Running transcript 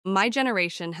My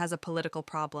generation has a political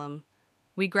problem.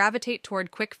 We gravitate toward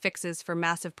quick fixes for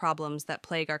massive problems that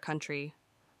plague our country.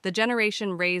 The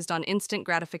generation raised on instant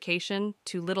gratification,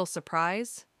 to little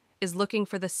surprise, is looking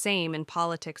for the same in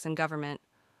politics and government.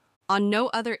 On no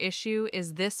other issue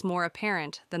is this more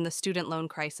apparent than the student loan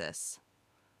crisis.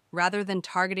 Rather than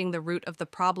targeting the root of the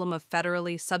problem of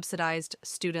federally subsidized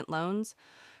student loans,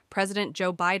 President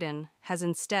Joe Biden has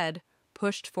instead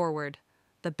pushed forward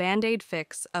the Band-Aid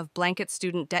fix of blanket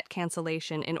student debt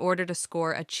cancellation in order to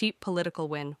score a cheap political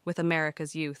win with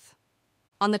America's youth.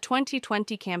 On the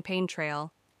 2020 campaign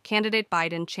trail, candidate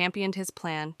Biden championed his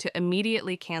plan to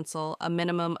immediately cancel a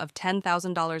minimum of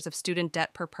 $10,000 of student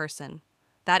debt per person.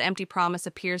 That empty promise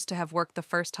appears to have worked the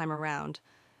first time around,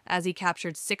 as he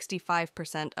captured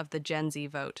 65% of the Gen Z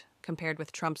vote, compared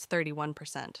with Trump's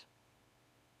 31%.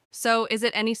 So, is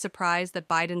it any surprise that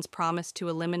Biden's promise to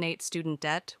eliminate student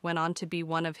debt went on to be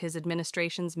one of his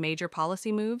administration's major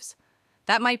policy moves?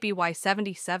 That might be why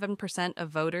 77% of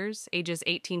voters, ages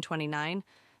 18-29,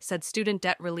 said student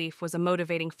debt relief was a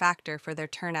motivating factor for their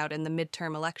turnout in the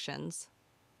midterm elections.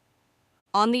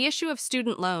 On the issue of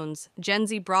student loans, Gen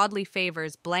Z broadly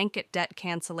favors blanket debt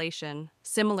cancellation,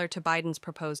 similar to Biden's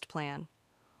proposed plan.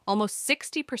 Almost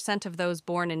 60% of those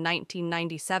born in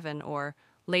 1997 or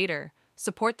later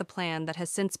support the plan that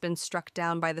has since been struck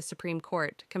down by the Supreme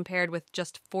Court, compared with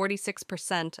just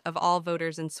 46% of all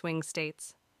voters in swing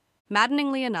states.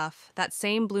 Maddeningly enough, that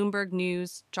same Bloomberg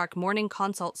News JARC Morning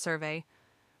Consult survey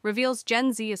reveals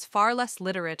Gen Z is far less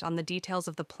literate on the details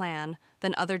of the plan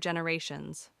than other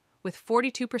generations, with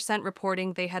 42%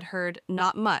 reporting they had heard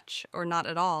not much or not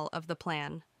at all of the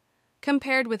plan,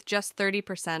 compared with just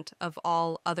 30% of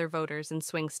all other voters in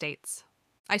swing states.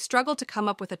 I struggle to come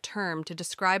up with a term to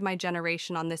describe my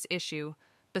generation on this issue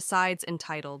besides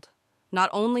entitled. Not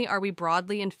only are we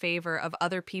broadly in favor of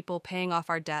other people paying off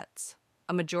our debts,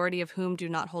 a majority of whom do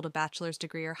not hold a bachelor's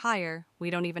degree or higher, we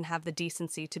don't even have the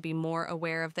decency to be more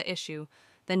aware of the issue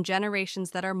than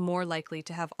generations that are more likely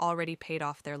to have already paid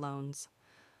off their loans.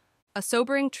 A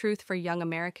sobering truth for young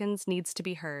Americans needs to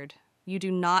be heard. You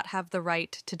do not have the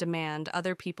right to demand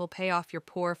other people pay off your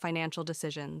poor financial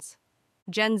decisions.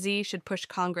 Gen Z should push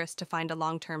Congress to find a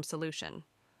long-term solution.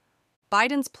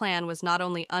 Biden's plan was not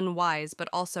only unwise but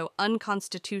also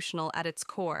unconstitutional at its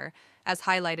core, as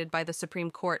highlighted by the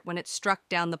Supreme Court when it struck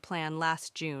down the plan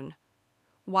last June.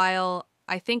 While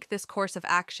I think this course of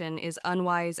action is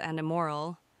unwise and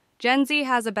immoral, Gen Z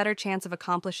has a better chance of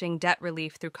accomplishing debt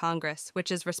relief through Congress,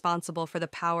 which is responsible for the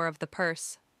power of the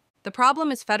purse. The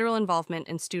problem is federal involvement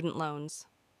in student loans.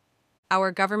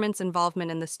 Our government's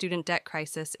involvement in the student debt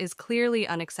crisis is clearly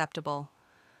unacceptable.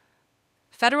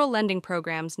 Federal lending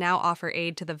programs now offer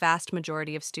aid to the vast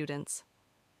majority of students.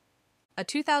 A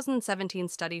 2017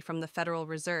 study from the Federal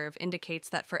Reserve indicates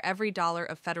that for every dollar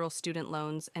of federal student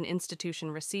loans an institution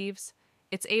receives,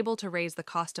 it's able to raise the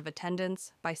cost of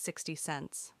attendance by 60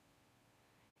 cents.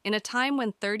 In a time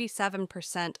when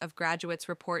 37% of graduates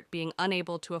report being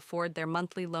unable to afford their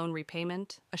monthly loan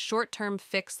repayment, a short-term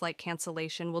fix like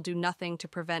cancellation will do nothing to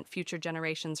prevent future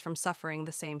generations from suffering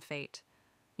the same fate.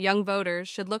 Young voters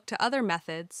should look to other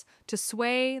methods to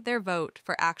sway their vote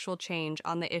for actual change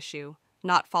on the issue,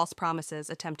 not false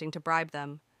promises attempting to bribe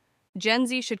them. Gen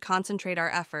Z should concentrate our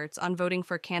efforts on voting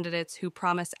for candidates who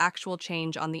promise actual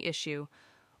change on the issue,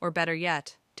 or better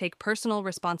yet, take personal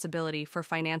responsibility for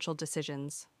financial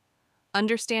decisions.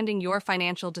 Understanding your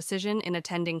financial decision in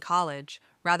attending college,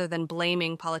 rather than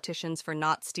blaming politicians for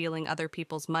not stealing other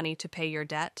people's money to pay your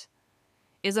debt,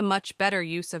 is a much better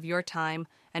use of your time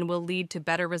and will lead to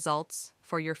better results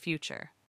for your future.